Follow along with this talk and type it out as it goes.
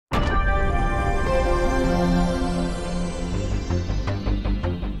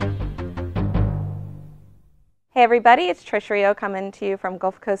Hey everybody, it's Trisha Reo coming to you from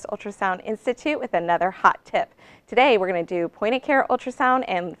Gulfcoast Ultrasound Institute with another hot tip. Today we're going to do point of care ultrasound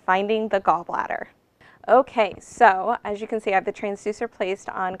and finding the gallbladder. Okay, so as you can see, I have the transducer placed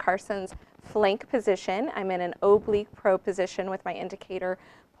on Carson's flank position. I'm in an oblique probe position with my indicator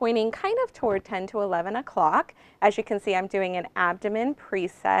pointing kind of toward 10 to 11 o'clock. As you can see, I'm doing an abdomen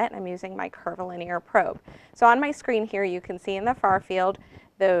preset. I'm using my curvilinear probe. So on my screen here, you can see in the far field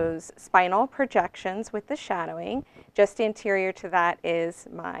those spinal projections with the shadowing. Just anterior to that is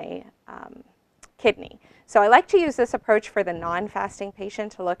my kidney. So I like to use this approach for the non-fasting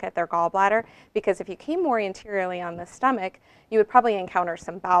patient to look at their gallbladder, because if you came more anteriorly on the stomach, you would probably encounter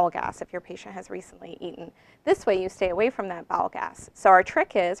some bowel gas if your patient has recently eaten. This way you stay away from that bowel gas. So our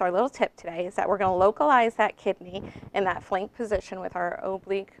trick is, our little tip today is that we're going to localize that kidney in that flank position with our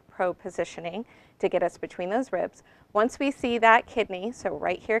oblique probe positioning to get us between those ribs. Once we see that kidney, so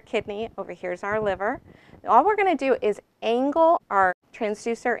right here kidney, over here's our liver, all we're going to do is angle our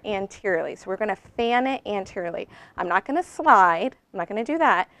transducer anteriorly. So we're going to fan it anteriorly. I'm not going to slide. I'm not going to do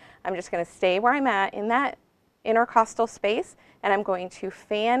that. I'm just going to stay where I'm at in that intercostal space, and I'm going to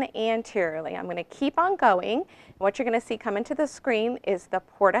fan anteriorly. I'm going to keep on going. And what you're going to see come into the screen is the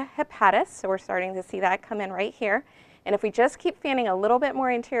porta hepatis. So we're starting to see that come in right here. And if we just keep fanning a little bit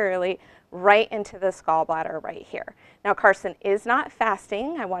more anteriorly, right into this gallbladder right here. Now Carson is not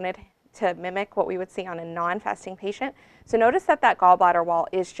fasting. I wanted to mimic what we would see on a non-fasting patient. So notice that that gallbladder wall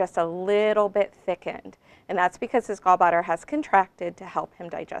is just a little bit thickened. And that's because his gallbladder has contracted to help him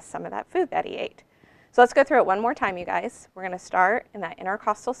digest some of that food that he ate. So let's go through it one more time, you guys. We're going to start in that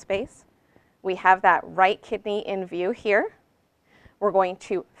intercostal space. We have that right kidney in view here. We're going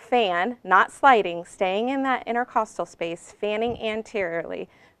to fan, not sliding, staying in that intercostal space, fanning anteriorly,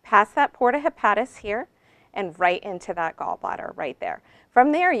 past that porta hepatis here, and right into that gallbladder right there.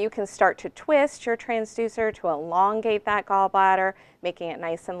 From there, you can start to twist your transducer to elongate that gallbladder, making it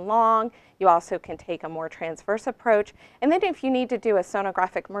nice and long. You also can take a more transverse approach. And then if you need to do a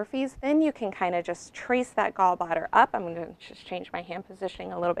sonographic Murphy's, then you can kind of just trace that gallbladder up. I'm going to just change my hand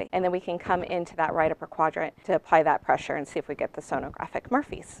positioning a little bit. And then we can come into that right upper quadrant to apply that pressure and see if we get the sonographic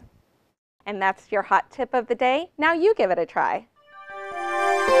Murphy's. And that's your hot tip of the day. Now you give it a try.